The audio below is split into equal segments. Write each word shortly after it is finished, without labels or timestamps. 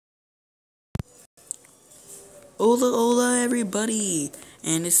Hola, hola everybody,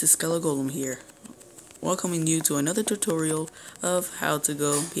 and it's the Golem here, welcoming you to another tutorial of how to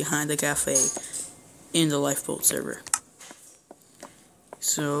go behind the cafe in the lifeboat server.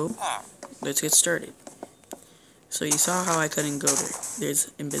 So, let's get started. So you saw how I couldn't go there.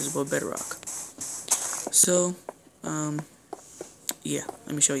 There's invisible bedrock. So, yeah,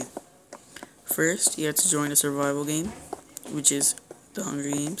 let me show you. First, you have to join a survival game, which is the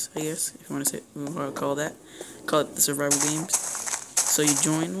Hunger Games, I guess, if you want to call it the survival games. So you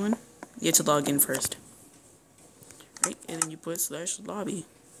join one, you have to log in first, right? And then you put /lobby,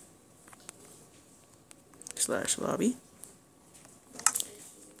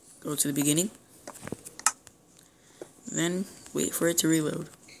 go to the beginning, then wait for it to reload.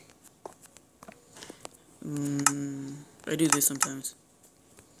 I do this sometimes,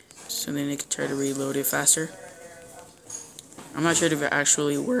 so then it can try to reload it faster. I'm not sure if it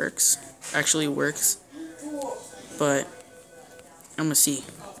actually works, but I'm gonna see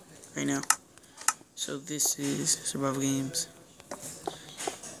right now. So this is survival games,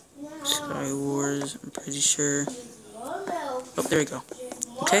 Sky Wars, I'm pretty sure. Oh, there we go.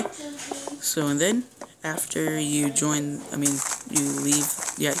 Okay, so and then after you join, you leave,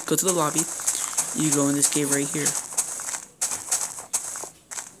 go to the lobby, you go in this cave right here,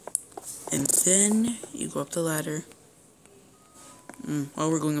 and then you go up the ladder. While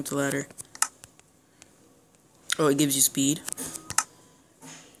we're going up the ladder, it gives you speed,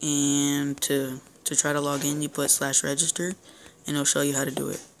 and to try to log in, you put /register, and it'll show you how to do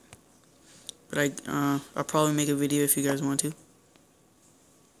it. But I'll probably make a video if you guys want to.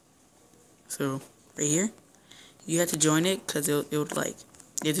 So right here, you have to join it because you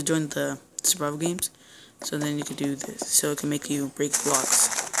have to join the survival games. So then you can do this. So it can make you break blocks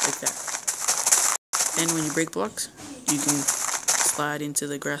like that. And when you break blocks, you can slide into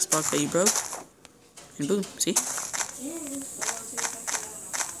the grass block that you broke, and boom, see?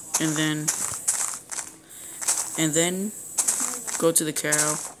 And then go to the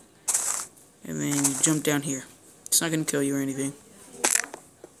cow, and then you jump down here. It's not gonna kill you or anything.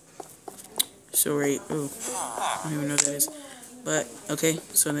 So I don't even know what that is. But okay,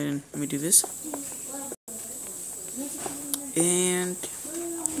 so then let me do this. And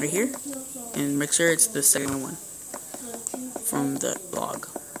right here, and make sure it's the second one from the log.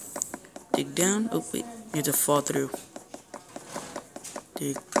 Dig down. Oh wait, you have to fall through.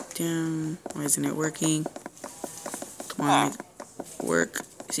 Dig down. Why isn't it working? Come on, make it work.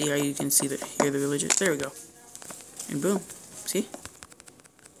 See how you can hear the villagers? There we go. And boom. See?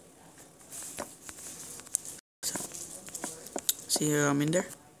 See how I'm in there?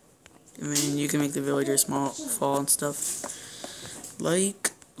 And then you can make the villagers fall and stuff.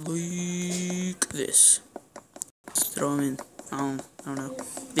 Like this. Just throw them in. I don't know.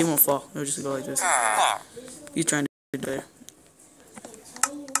 They won't fall. They'll just go like this. He's trying to do it.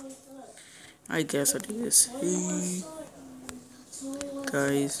 I guess I'll do this. Hey,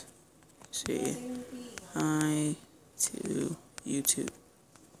 guys, say hi to YouTube.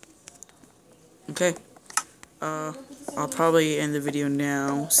 Okay. I'll probably end the video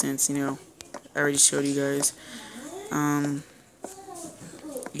now since, I already showed you guys.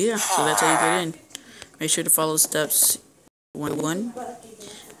 Yeah, so that's how you get in. Make sure to follow steps 1 to 1,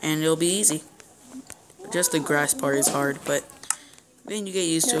 and it'll be easy. Just the grass part is hard, but then you get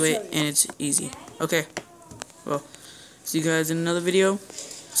used to it, and it's easy. Okay, well, see you guys in another video.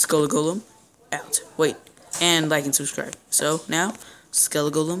 Golem out. Wait, and like and subscribe. So now,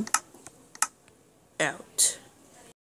 Golem out.